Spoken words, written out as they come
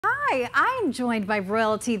Hi, I'm joined by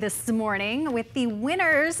royalty this morning with the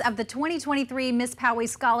winners of the 2023 Miss Poway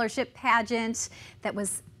Scholarship Pageant that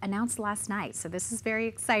was announced last night. So this is very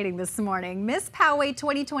exciting this morning. Miss Poway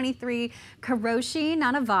 2023, Karoshi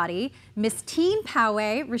Nanavati, Miss Teen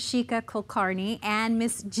Poway, Rashika Kulkarni, and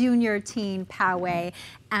Miss Junior Teen Poway,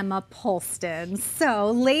 Emma Polston. So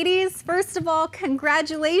ladies, first of all,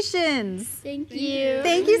 congratulations. Thank you.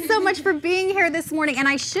 Thank you so much for being here this morning. And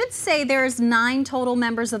I should say there's 9 total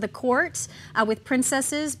members of the court with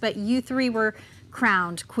princesses, but you 3 were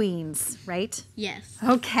crowned queens, right? Yes.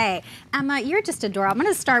 Okay. Emma, you're just adorable. I'm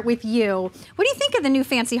going to start with you. What do you think of the new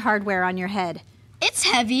fancy hardware on your head? It's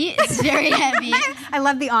heavy. It's very heavy. I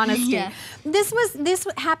love the honesty. Yeah. This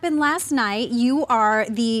happened last night. You are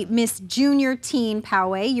the Miss Junior Teen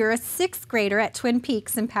Poway. You're a 6th grader at Twin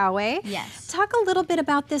Peaks in Poway. Yes. Talk a little bit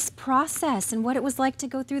about this process and what it was like to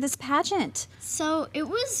go through this pageant. So it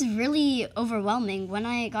was really overwhelming. When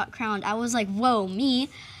I got crowned, I was like, whoa, me.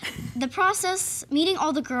 The process, meeting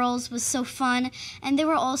all the girls was so fun, and they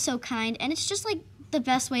were all so kind, and it's just like the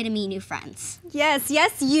best way to meet new friends. Yes,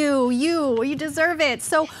 yes, you deserve it.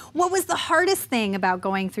 So what was the hardest thing about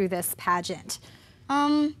going through this pageant?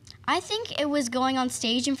 I think it was going on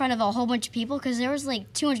stage in front of a whole bunch of people, because there was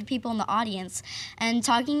like 200 people in the audience, and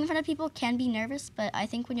talking in front of people can be nervous, but I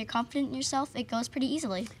think when you're confident in yourself, it goes pretty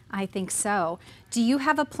easily. I think so. Do you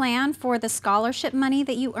have a plan for the scholarship money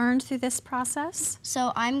that you earned through this process?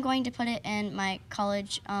 So I'm going to put it in my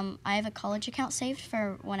college. I have a college account saved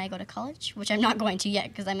for when I go to college, which I'm not going to yet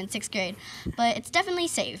because I'm in 6th grade, but it's definitely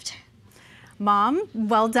saved. Mom,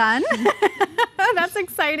 well done. That's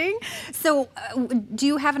exciting. So do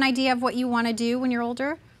you have an idea of what you want to do when you're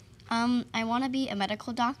older? I want to be a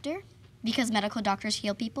medical doctor because medical doctors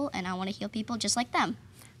heal people, and I want to heal people just like them.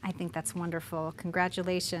 I think that's wonderful.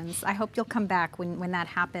 Congratulations. I hope you'll come back when that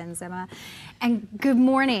happens, Emma. And good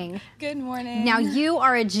morning. Good morning. Now, you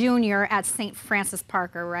are a junior at St. Francis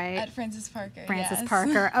Parker, right? At Francis Parker, Francis yes.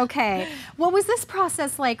 Parker, okay. What was this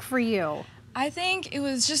process like for you? I think it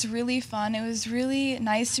was just really fun. It was really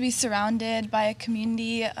nice to be surrounded by a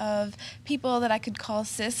community of people that I could call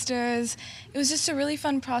sisters. It was just a really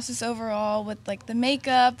fun process overall with like the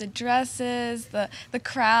makeup, the dresses, the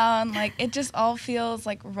crown. Like it just all feels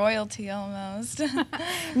like royalty almost.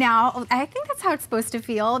 Now, I think that's how it's supposed to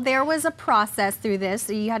feel. There was a process through this.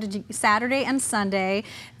 You had to do Saturday and Sunday.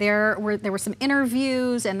 There were some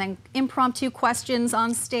interviews and then impromptu questions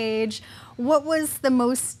on stage. What was the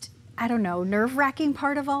most, I don't know, nerve-wracking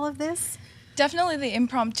part of all of this? Definitely the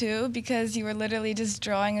impromptu, because you were literally just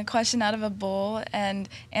drawing a question out of a bowl and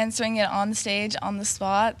answering it on stage on the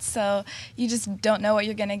spot. So you just don't know what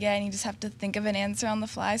you're going to get, and you just have to think of an answer on the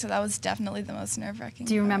fly. So that was definitely the most nerve-wracking.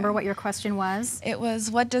 Do you remember what your question was? It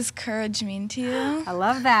was, what does courage mean to you? I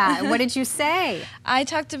love that. What did you say? I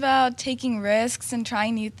talked about taking risks and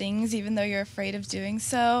trying new things even though you're afraid of doing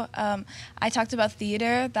so. I talked about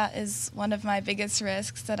theater. That is one of my biggest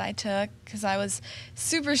risks that I took because I was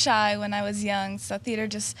super shy when I was young, so theater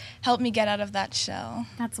just helped me get out of that shell.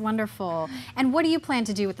 That's wonderful. And what do you plan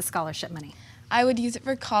to do with the scholarship money? I would use it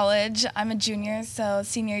for college. I'm a junior, so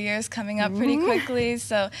senior year is coming up pretty quickly,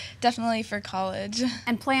 so definitely for college.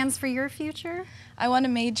 And plans for your future? I want to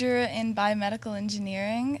major in biomedical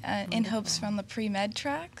engineering in hopes from the pre-med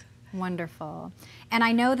track. Wonderful. And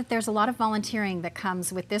I know that there's a lot of volunteering that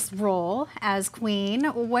comes with this role as queen.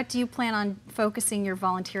 What do you plan on focusing your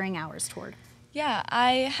volunteering hours toward? Yeah,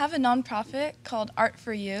 I have a nonprofit called Art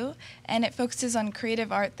for You, and it focuses on creative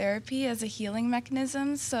art therapy as a healing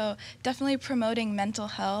mechanism, so definitely promoting mental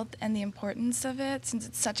health and the importance of it since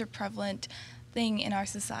it's such a prevalent thing in our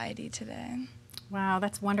society today. Wow,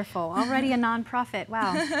 that's wonderful. Already a nonprofit.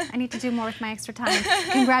 Wow, I need to do more with my extra time.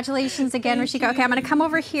 Congratulations again, Rashika. Okay, I'm going to come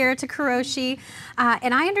over here to Karoshi.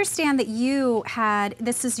 And I understand that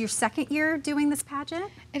this is your 2nd year doing this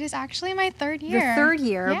pageant? It is actually my 3rd year. Your 3rd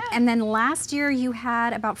year. Yeah. And then last year you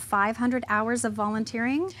had about 500 hours of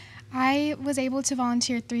volunteering? I was able to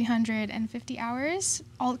volunteer 350 hours,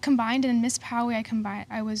 all combined, and in Miss Poway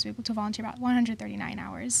I was able to volunteer about 139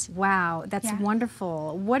 hours. Wow, that's Yeah.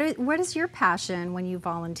 wonderful. What is your passion when you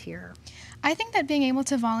volunteer? I think that being able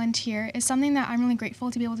to volunteer is something that I'm really grateful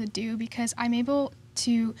to be able to do because I'm able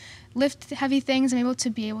to lift heavy things. I'm able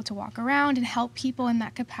to walk around and help people in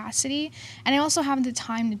that capacity. And I also have the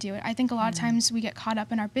time to do it. I think a lot of times we get caught up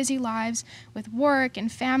in our busy lives with work and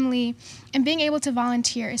family. And being able to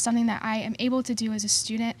volunteer is something that I am able to do as a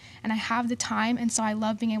student. And I have the time. And so I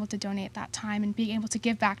love being able to donate that time and being able to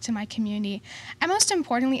give back to my community. And most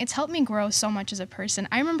importantly, it's helped me grow so much as a person.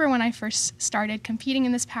 I remember when I first started competing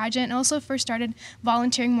in this pageant and also first started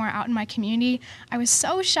volunteering more out in my community, I was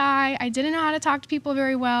so shy. I didn't know how to talk to people people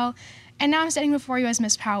very well. And now I'm standing before you as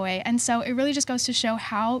Miss Poway. And so it really just goes to show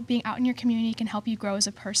how being out in your community can help you grow as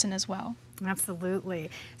a person as well.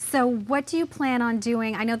 Absolutely. So what do you plan on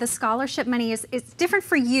doing? I know the scholarship money is different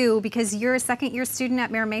for you because you're a second-year student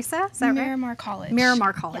at Mira Mesa, is that right? Miramar College.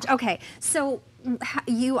 Miramar College, Yeah. okay. So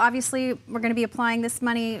you obviously were going to be applying this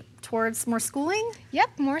money towards more schooling?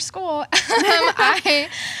 Yep, more school. I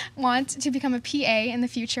want to become a PA in the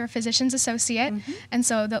future, a physician's associate, and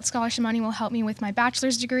so the scholarship money will help me with my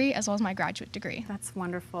bachelor's degree as well as my graduate degree. That's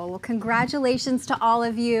wonderful. Well, congratulations to all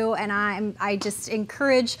of you, and I just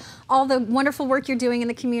encourage all the wonderful work you're doing in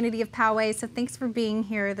the community of Poway, so thanks for being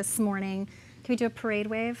here this morning. Can we do a parade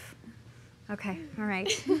wave? Okay, all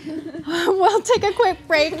right. We'll take a quick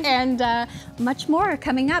break and much more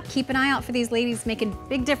coming up. Keep an eye out for these ladies making a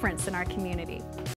big difference in our community.